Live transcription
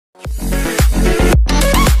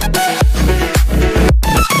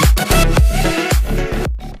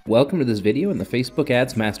Welcome to this video in the Facebook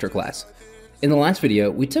Ads Masterclass. In the last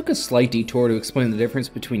video, we took a slight detour to explain the difference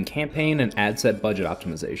between campaign and ad set budget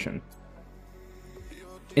optimization.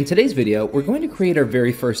 In today's video, we're going to create our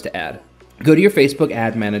very first ad. Go to your Facebook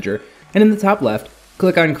Ad Manager, and in the top left,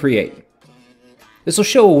 click on Create. This will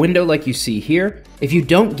show a window like you see here. If you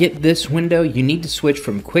don't get this window, you need to switch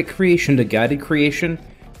from quick creation to guided creation.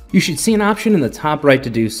 You should see an option in the top right to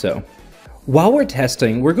do so. While we're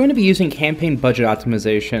testing, we're going to be using campaign budget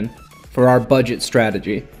optimization for our budget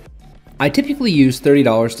strategy. I typically use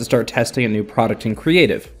 $30 to start testing a new product in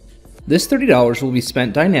creative. This $30 will be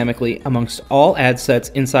spent dynamically amongst all ad sets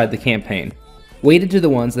inside the campaign, weighted to the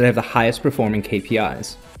ones that have the highest performing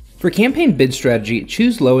KPIs. For campaign bid strategy,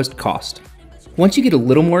 choose lowest cost. Once you get a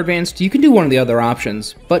little more advanced, you can do one of the other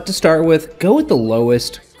options, but to start with, go with the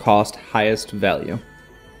lowest cost, highest value.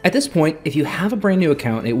 At this point, if you have a brand new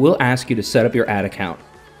account, it will ask you to set up your ad account.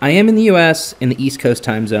 I am in the US, in the East Coast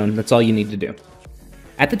time zone, that's all you need to do.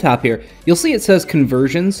 At the top here, you'll see it says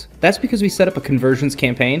conversions. That's because we set up a conversions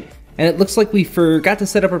campaign, and it looks like we forgot to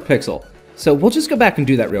set up our pixel. So we'll just go back and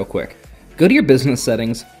do that real quick. Go to your business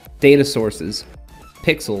settings, data sources,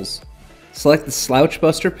 pixels, select the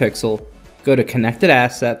Slouchbuster pixel, go to connected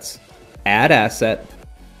assets, add asset,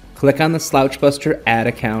 click on the Slouchbuster ad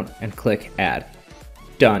account, and click add.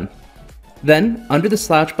 Done. Then, under the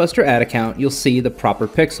Slouchbuster ad account, you'll see the proper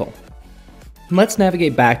pixel. Let's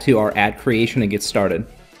navigate back to our ad creation and get started.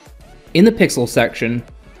 In the pixel section,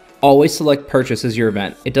 always select purchase as your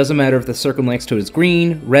event. It doesn't matter if the circle next to it is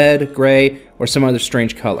green, red, gray, or some other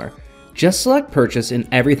strange color. Just select purchase and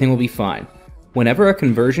everything will be fine. Whenever a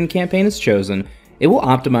conversion campaign is chosen, it will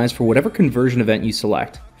optimize for whatever conversion event you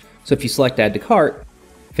select. So if you select add to cart,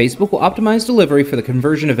 Facebook will optimize delivery for the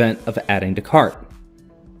conversion event of adding to cart.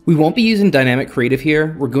 We won't be using dynamic creative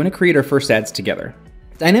here, we're going to create our first ads together.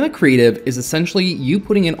 Dynamic creative is essentially you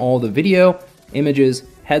putting in all the video, images,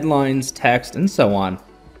 headlines, text, and so on.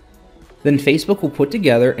 Then Facebook will put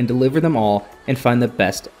together and deliver them all and find the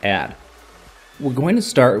best ad. We're going to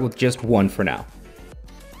start with just one for now.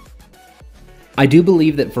 I do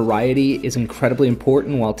believe that variety is incredibly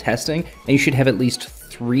important while testing, and you should have at least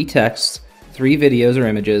 3 texts, 3 videos or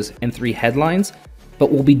images, and 3 headlines,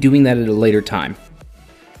 but we'll be doing that at a later time.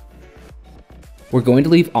 We're going to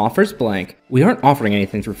leave offers blank. We aren't offering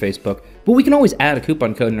anything through Facebook, but we can always add a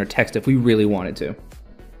coupon code in our text if we really wanted to.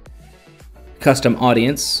 Custom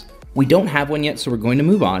audience. We don't have one yet, so we're going to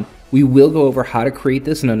move on. We will go over how to create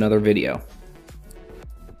this in another video.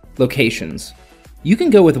 Locations. You can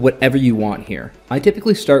go with whatever you want here. I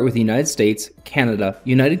typically start with the United States, Canada,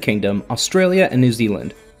 United Kingdom, Australia, and New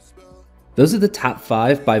Zealand. Those are the top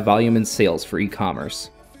 5 by volume and sales for e-commerce.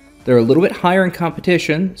 They're a little bit higher in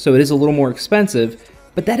competition, so it is a little more expensive,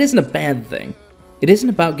 but that isn't a bad thing. It isn't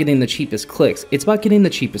about getting the cheapest clicks, it's about getting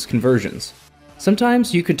the cheapest conversions.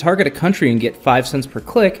 Sometimes you could target a country and get 5 cents per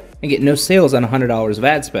click and get no sales on $100 of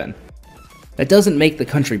ad spend. That doesn't make the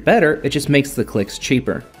country better, it just makes the clicks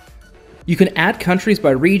cheaper. You can add countries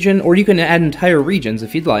by region, or you can add entire regions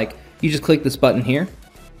if you'd like. You just click this button here.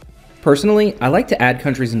 Personally, I like to add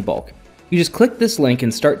countries in bulk. You just click this link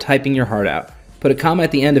and start typing your heart out. Put a comma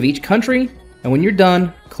at the end of each country, and when you're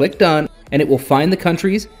done, click done, and it will find the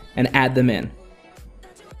countries and add them in.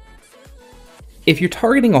 If you're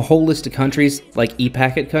targeting a whole list of countries, like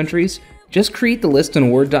e-packet countries, just create the list in a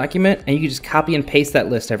Word document and you can just copy and paste that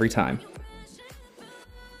list every time.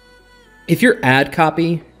 If your ad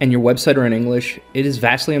copy and your website are in English, it is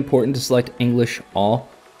vastly important to select English all.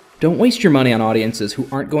 Don't waste your money on audiences who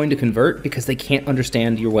aren't going to convert because they can't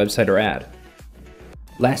understand your website or ad.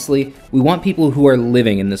 Lastly, we want people who are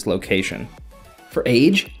living in this location. For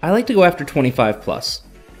age, I like to go after 25 plus.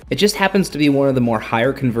 It just happens to be one of the more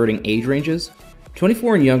higher converting age ranges.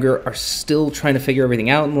 24 and younger are still trying to figure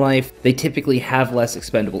everything out in life. They typically have less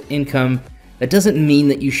expendable income. That doesn't mean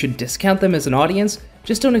that you should discount them as an audience,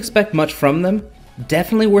 just don't expect much from them.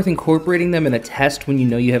 Definitely worth incorporating them in a test when you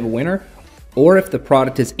know you have a winner, or if the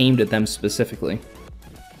product is aimed at them specifically.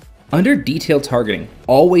 Under detailed targeting,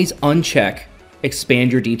 always uncheck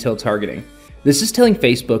expand your detailed targeting. This is telling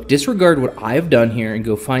Facebook, disregard what I have done here and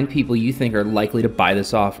go find people you think are likely to buy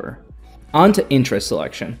this offer. On to interest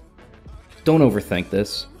selection. Don't overthink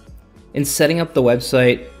this. In setting up the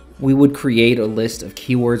website, we would create a list of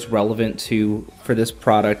keywords relevant for this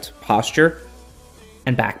product, posture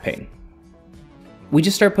and back pain. We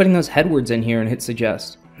just start putting those headwords in here and hit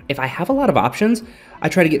suggest. If I have a lot of options, I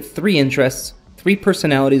try to get 3 interests, 3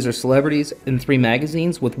 personalities or celebrities, and 3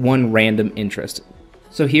 magazines with 1 random interest.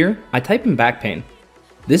 So here, I type in back pain.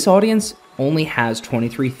 This audience only has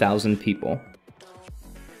 23,000 people.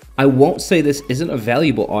 I won't say this isn't a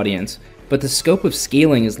valuable audience. but the scope of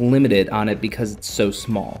scaling is limited on it because it's so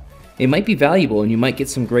small. It might be valuable and you might get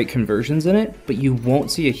some great conversions in it, but you won't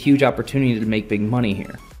see a huge opportunity to make big money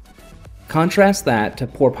here. Contrast that to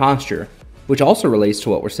poor posture, which also relates to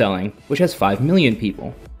what we're selling, which has 5 million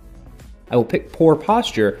people. I will pick poor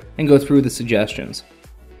posture and go through the suggestions.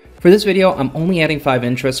 For this video, I'm only adding 5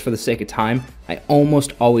 interests for the sake of time. I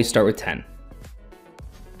almost always start with 10.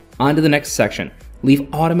 On to the next section.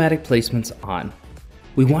 Leave automatic placements on.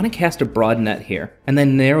 We want to cast a broad net here, and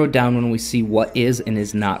then narrow down when we see what is and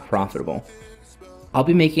is not profitable. I'll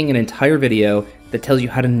be making an entire video that tells you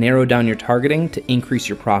how to narrow down your targeting to increase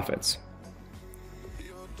your profits.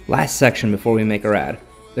 Last section before we make our ad,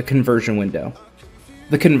 the conversion window.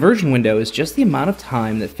 The conversion window is just the amount of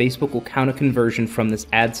time that Facebook will count a conversion from this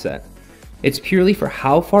ad set. It's purely for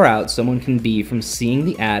how far out someone can be from seeing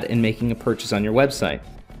the ad and making a purchase on your website.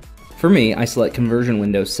 For me, I select conversion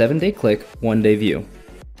window 7-day click, 1-day view.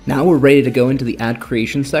 Now we're ready to go into the ad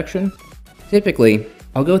creation section. Typically,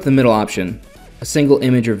 I'll go with the middle option, a single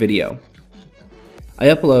image or video. I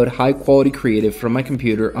upload high quality creative from my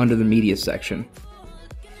computer under the media section.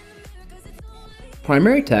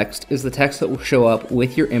 Primary text is the text that will show up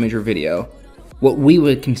with your image or video, what we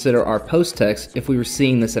would consider our post text if we were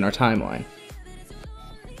seeing this in our timeline.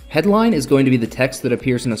 Headline is going to be the text that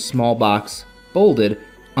appears in a small box, bolded,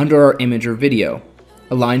 under our image or video,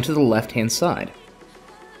 aligned to the left-hand side.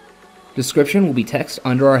 Description will be text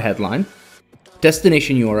under our headline.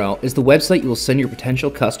 Destination URL is the website you will send your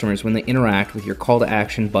potential customers when they interact with your call to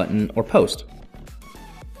action button or post.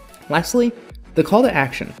 Lastly, the call to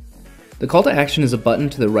action. The call to action is a button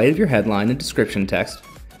to the right of your headline and description text.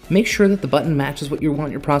 Make sure that the button matches what you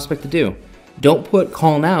want your prospect to do. Don't put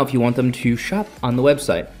call now if you want them to shop on the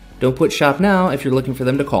website. Don't put shop now if you're looking for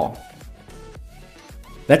them to call.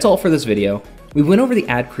 That's all for this video. We went over the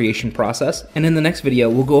ad creation process, and in the next video,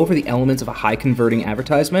 we'll go over the elements of a high converting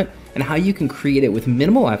advertisement and how you can create it with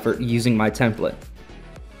minimal effort using my template.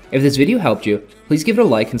 If this video helped you, please give it a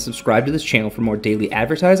like and subscribe to this channel for more daily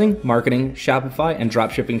advertising, marketing, Shopify, and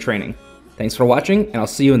dropshipping training. Thanks for watching, and I'll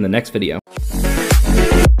see you in the next video.